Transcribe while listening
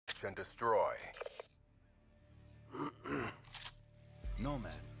Search and destroy.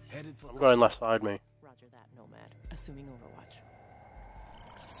 Nomad, headed for... I'm going left side, me. Roger that, Nomad. Assuming Overwatch.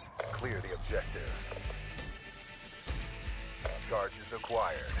 Clear the objective. Charges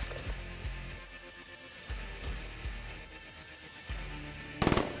acquired.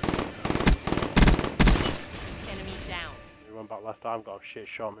 Enemy down. You went back left, I've got a shit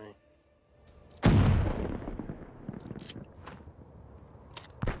shot, me.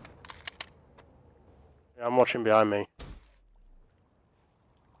 Yeah, I'm watching behind me.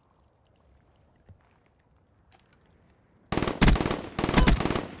 That's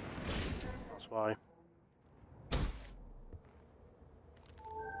why.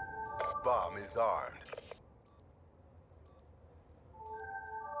 Bomb is armed.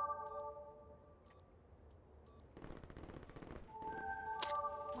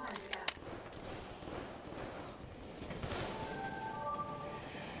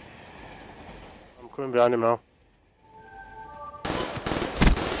 I'm coming behind him now.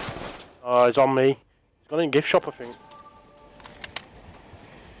 Oh, he's on me. He's gone in gift shop, I think.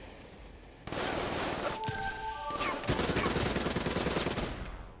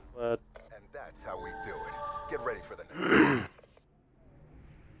 And that's how we do it. Get ready for the next.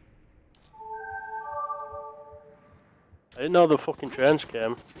 I didn't know the fucking trains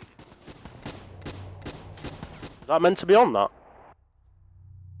came. Is that meant to be on that?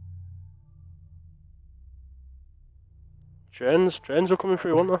 Trains are coming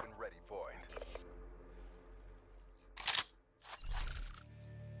through, aren't they? Ready point.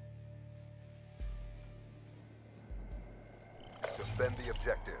 Defend the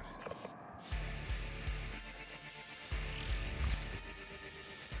objectives.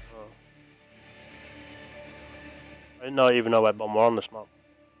 Oh. I didn't even know where bomb were on this map.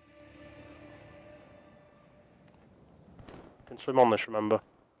 Can swim on this, remember?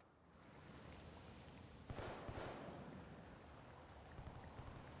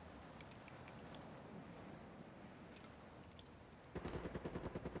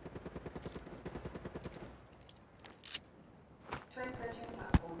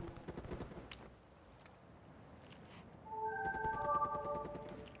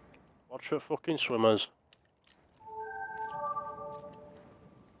 Watch for fucking swimmers.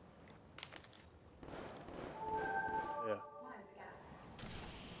 Yeah.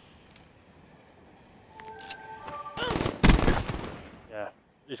 Yeah.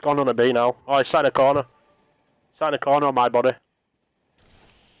 He's gone on a B now. Oh, he's sat in a corner. Sat in a corner on my body.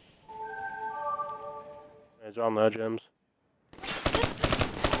 Yeah, he's around there, James.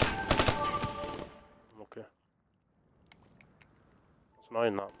 Okay. That's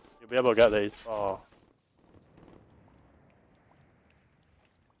annoying, that. You'll be able to get these. Oh.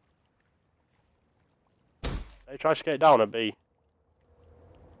 Hey, try to skate down at B.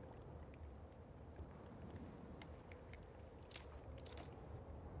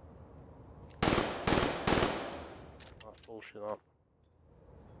 That's bullshit, that.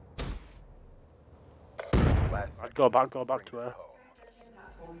 I'd go back to her.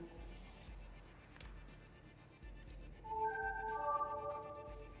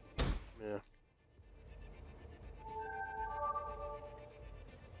 Yeah.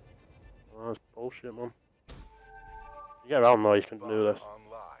 Oh, that's bullshit, man. You get around though, you can do this.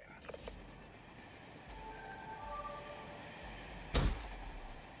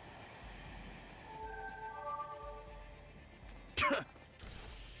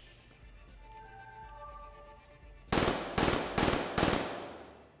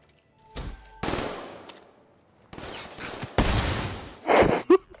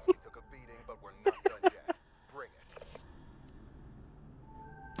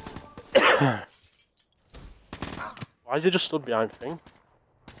 Why is he just stood behind thing?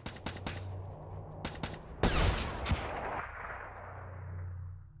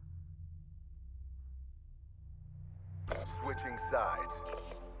 Switching sides.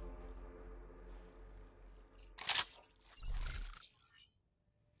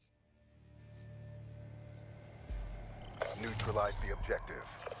 Neutralize the objective.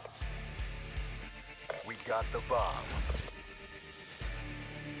 We got the bomb.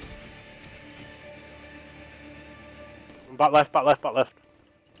 Back left, back left, back left.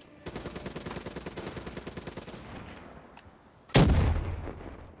 Fuck.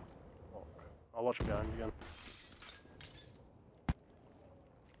 I'll watch behind you again.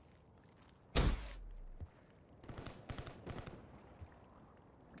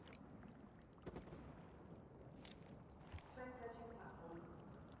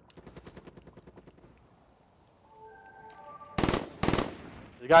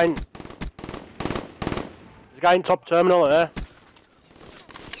 There's a guy in top terminal there.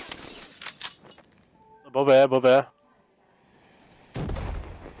 Above here, above here.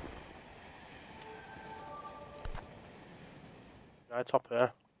 Guy top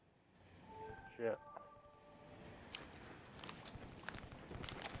here. Shit.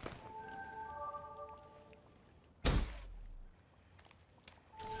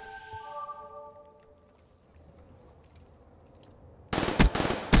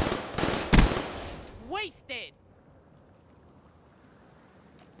 Wasted!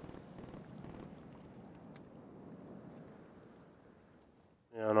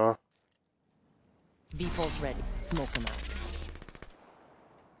 Yeah, I know. Default's ready. Smoke them out.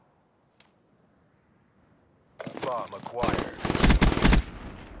 Bomb acquired.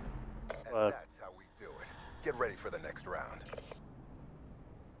 And What? that's how we do it. Get ready for the next round.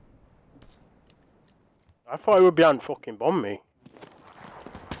 I thought he would be behind fucking bomb me.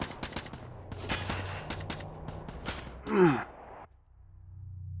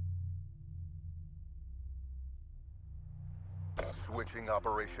 Switching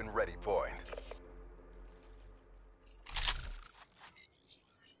operation ready point.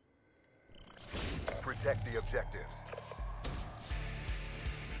 Protect the objectives.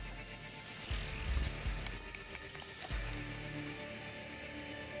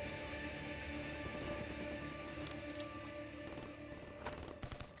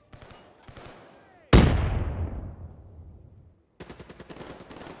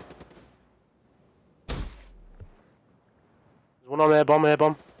 There's one on air bomb, air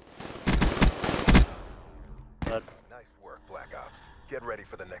bomb. Dead. Nice work, Black Ops. Get ready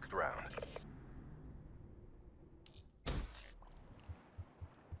for the next round.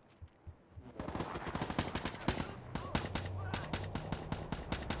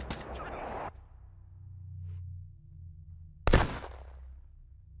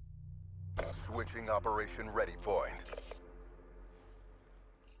 Switching operation ready point.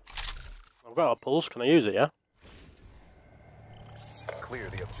 I've got a pulse, can I use it, yeah? Clear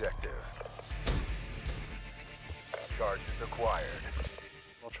the objective. Charges acquired.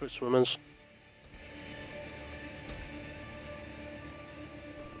 Watch with swimmers.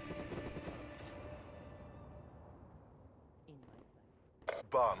 In my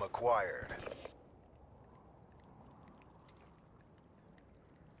sight. Bomb acquired.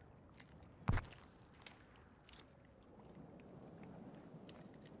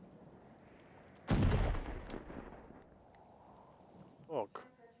 Fuck.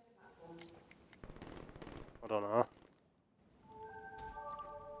 I don't know.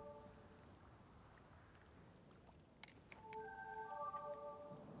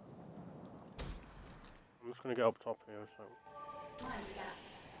 I'm just gonna get up top here, so.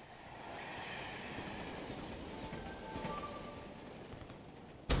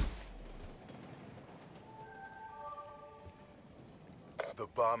 The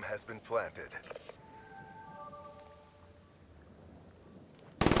bomb has been planted.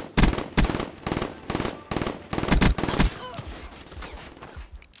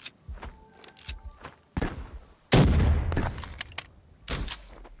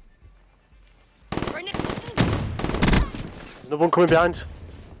 Another one coming behind.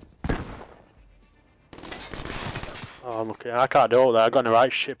 Oh, look, I can't do it there. I got in the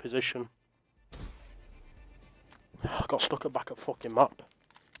right shit position. I got stuck at back at fucking map.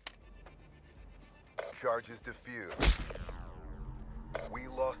 Charges defused. We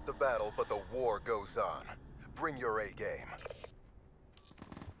lost the battle, but the war goes on. Bring your A game.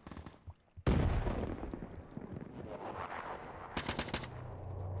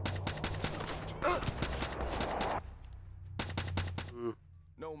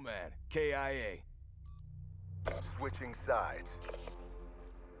 Nomad, KIA. Switching sides.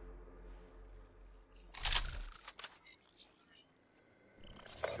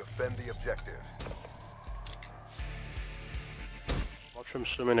 Defend the objectives. Watch him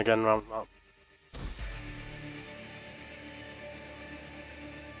swimming again round map.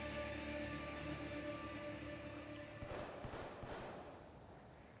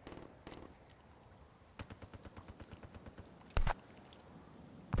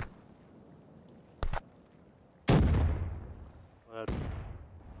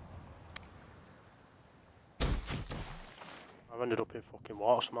 I've ended up in fucking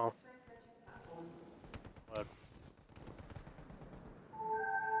water somehow. Word.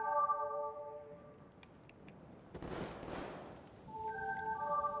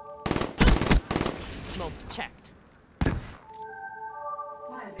 Smoke checked.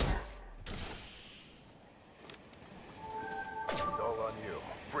 It's all on you.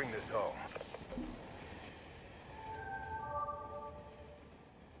 Bring this home.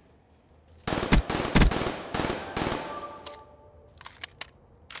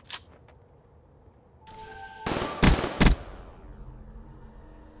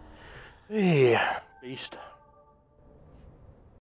 Yeah, beast.